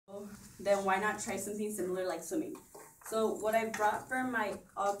then why not try something similar like swimming? So what I brought for my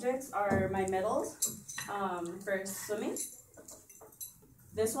objects are my medals for swimming.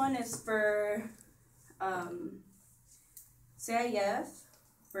 This one is for CIF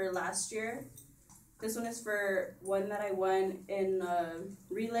for last year. This one is for one that I won in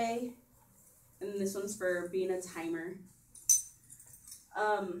relay, and this one's for being a timer.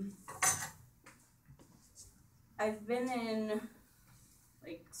 I've been in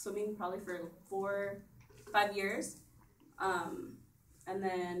like swimming probably for 4-5 years, and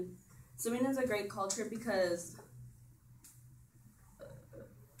then swimming is a great culture because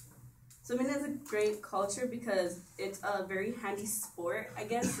it's a very handy sport, I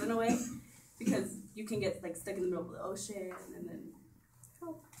guess, in a way, because you can get like stuck in the middle of the ocean and then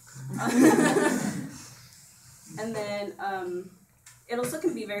help. And then it also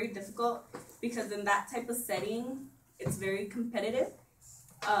can be very difficult because in that type of setting, it's very competitive.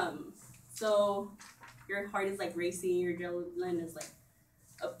 So your heart is like racing, your adrenaline is like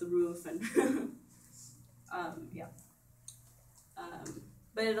up the roof, and yeah.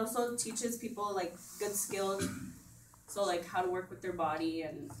 But it also teaches people like good skills, so like how to work with their body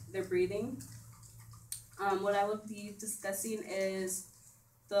and their breathing. What I will be discussing is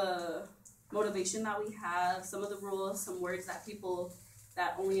the motivation that we have, some of the rules, some words that people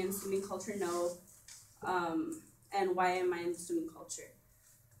that only in swimming culture know, and why am I in swimming culture.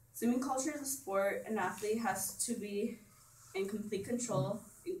 Swimming culture is a sport. An athlete has to be in complete control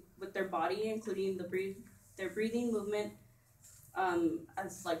with their body, including their breathing movement,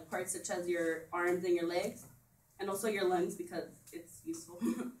 as like parts such as your arms and your legs, and also your lungs because it's useful.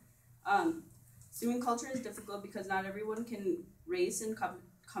 Swimming culture is difficult because not everyone can race in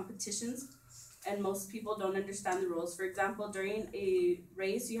competitions, and most people don't understand the rules. For example, during a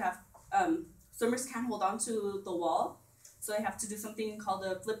race, you have swimmers can't hold on to the wall, so they have to do something called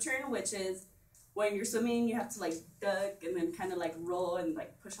a flip turn, which is when you're swimming, you have to like duck and then kind of like roll and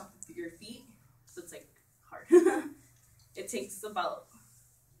like push off with your feet. So it's like hard. It takes about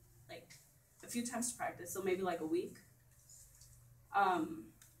like a few times to practice, so maybe like a week.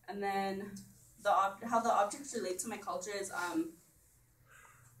 And then how the objects relate to my culture is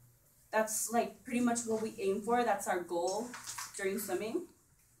that's like pretty much what we aim for. That's our goal during swimming.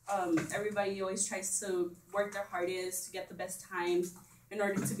 Everybody always tries to work their hardest to get the best times in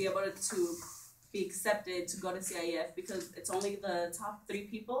order to be able to be accepted to go to CIF, because it's only the top 3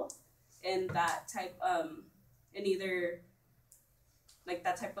 people in that type in either like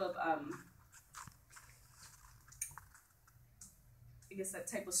that type of I guess that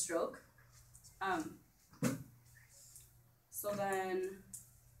type of stroke. So then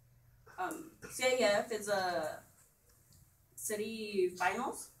CIF is a city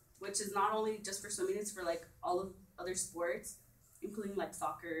finals, which is not only just for swimming, it's for like all of other sports, including like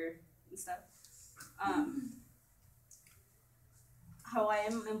soccer and stuff. How I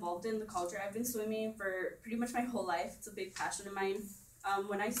am involved in the culture, I've been swimming for pretty much my whole life. It's a big passion of mine.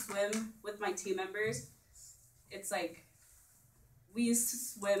 When I swim with my team members, it's like we used to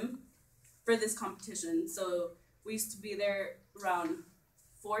swim for this competition. So we used to be there around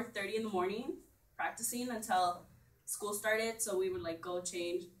 4:30 in the morning practicing until school started. So we would like go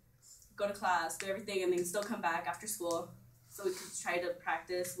change, go to class, do everything, and then still come back after school so we could try to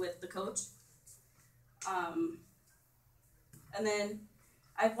practice with the coach. And then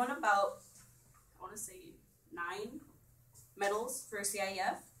I've won about, I want to say 9 medals for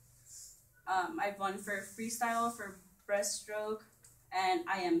CIF. I've won for freestyle, for breaststroke, and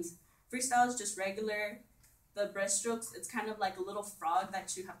IMs. Freestyle is just regular. The breaststrokes, it's kind of like a little frog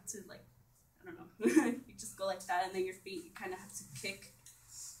that you have to like, I don't know, you just go like that, and then your feet, you kind of have to kick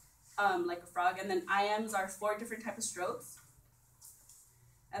like a frog. And then IMs are 4 different types of strokes.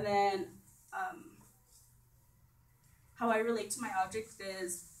 And then how I relate to my object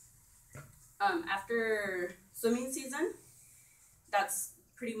is after swimming season, that's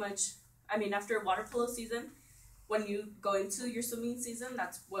pretty much, after water polo season, when you go into your swimming season,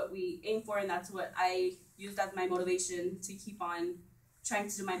 that's what we aim for, and that's what I used as my motivation to keep on trying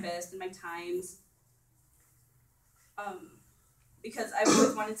to do my best in my times. Because I've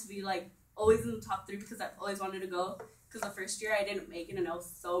always wanted to be like always in the top 3, because I've always wanted to go. Because the first year I didn't make it, and I was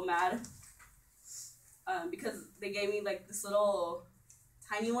so mad. Because they gave me like this little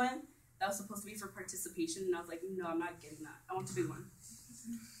tiny one that was supposed to be for participation, and I was like, no, I'm not getting that. I want the big one.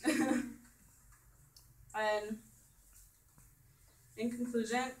 And in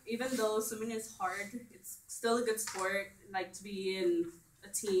conclusion, even though swimming is hard, it's still a good sport. Like to be in a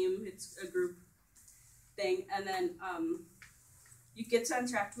team, it's a group thing, and then you get to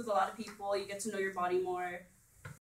interact with a lot of people. You get to know your body more.